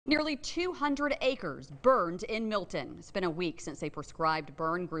Nearly 200 acres burned in Milton. It's been a week since a prescribed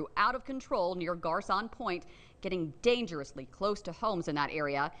burn grew out of control near Garcon Point, getting dangerously close to homes in that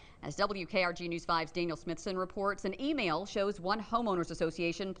area. As WKRG News 5's Daniel Smithson reports, an email shows one homeowners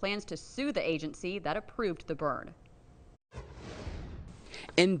association plans to sue the agency that approved the burn.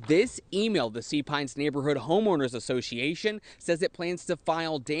 In this email, the Sea Pines Neighborhood Homeowners Association says it plans to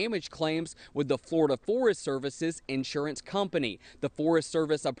file damage claims with the Florida Forest Service's insurance company. The Forest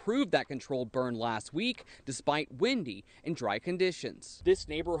Service approved that controlled burn last week, despite windy and dry conditions. This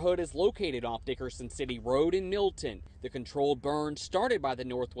neighborhood is located off Dickerson City Road in Milton. The controlled burn, started by the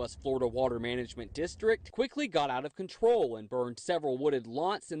Northwest Florida Water Management District, quickly got out of control and burned several wooded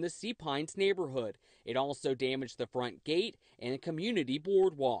lots in the Sea Pines neighborhood. It also damaged the front gate and a community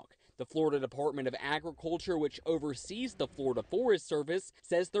boardwalk. The Florida Department of Agriculture, which oversees the Florida Forest Service,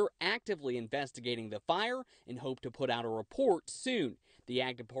 says they're actively investigating the fire and hope to put out a report soon. The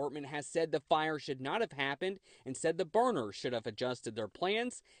Ag Department has said the fire should not have happened and said the burners should have adjusted their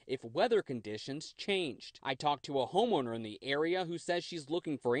plans if weather conditions changed. I talked to a homeowner in the area who says she's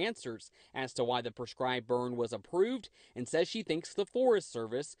looking for answers as to why the prescribed burn was approved and says she thinks the Forest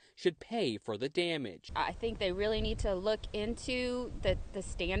Service should pay for the damage. I think they really need to look into the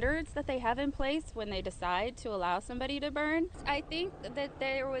standards that they have in place when they decide to allow somebody to burn. I think that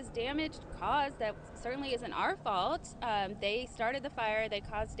there was damage caused that certainly isn't our fault. They started the fire, they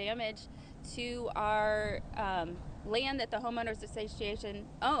caused damage to our land that the homeowners association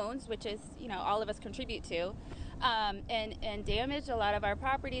owns, which is, all of us contribute to, and damaged a lot of our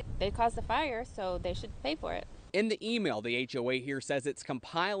property. They caused the fire, so they should pay for it. In the email, the HOA here says it's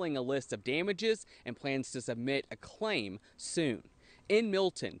compiling a list of damages and plans to submit a claim soon. In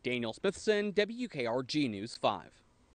Milton, Daniel Smithson, WKRG News 5.